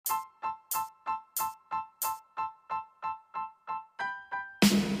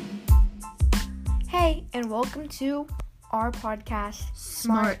and welcome to our podcast,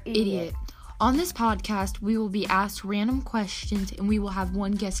 Smart Idiot. On this podcast, we will be asked random questions and we will have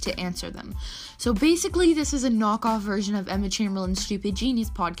one guest to answer them. So basically, this is a knockoff version of Emma Chamberlain's Stupid Genius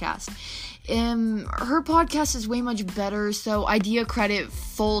podcast. Her podcast is way much better, so idea credit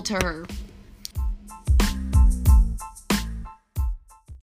full to her.